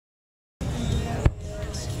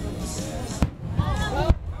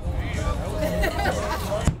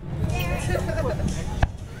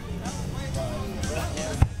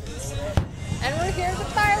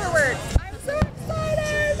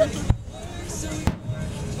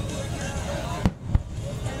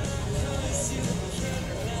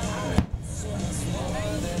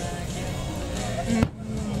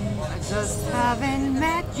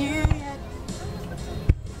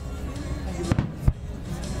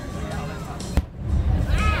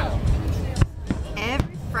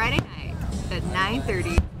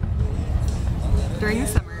9:30 during the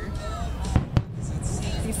summer.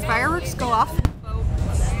 These fireworks go off in the boat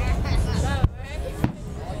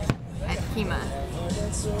at Kemah.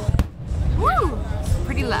 Woo!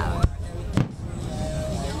 Pretty loud.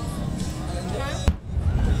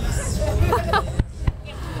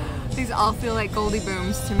 These all feel like Goldie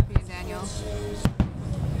Booms, Timothy and Daniel.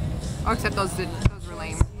 Oh, except those were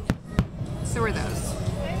lame. So were those.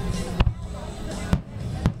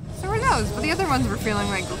 So were those, but the other ones were feeling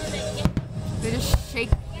like they just shake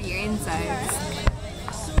the insides.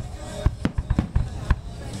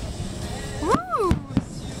 Woo!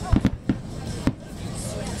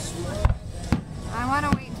 I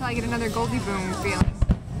want to wait until I get another Goldie Boom feeling.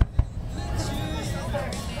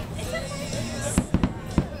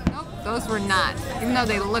 Nope, those were not, even though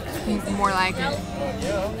they looked more like it.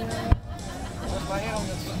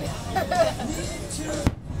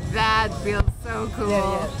 That feels so cool.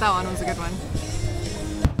 Yeah. That one was a good one.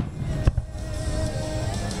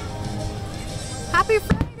 Happy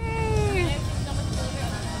Friday!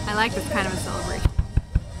 I like this kind of a celebration.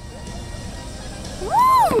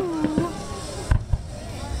 Woo!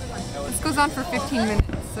 This goes on for 15 minutes,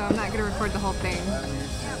 so I'm not going to record the whole thing.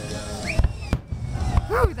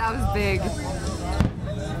 Woo, that was big.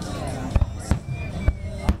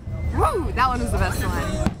 Woo, that one was the best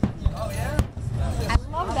one. I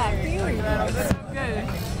love that feeling. It's so good.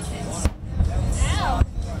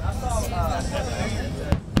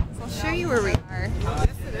 So I'll show you where we are.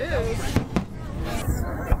 Yes, it is.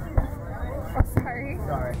 Oh, sorry.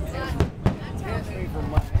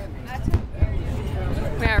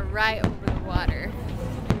 We are right over the water.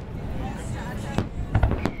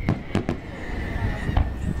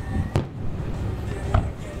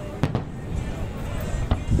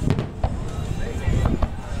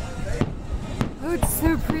 Oh, it's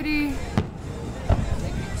so pretty.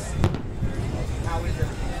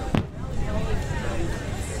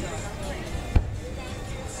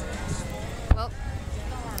 Well,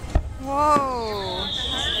 whoa,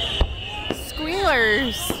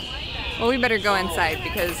 squealers. Well, we better go inside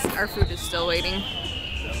because our food is still waiting.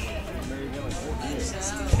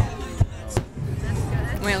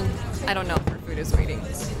 Well, I don't know if our food is waiting.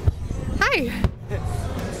 Hi!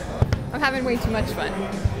 I'm having way too much fun.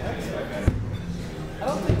 I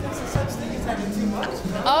don't think there's a such thing as having too much.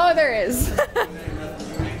 Oh, there is.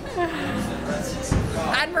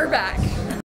 And we're back.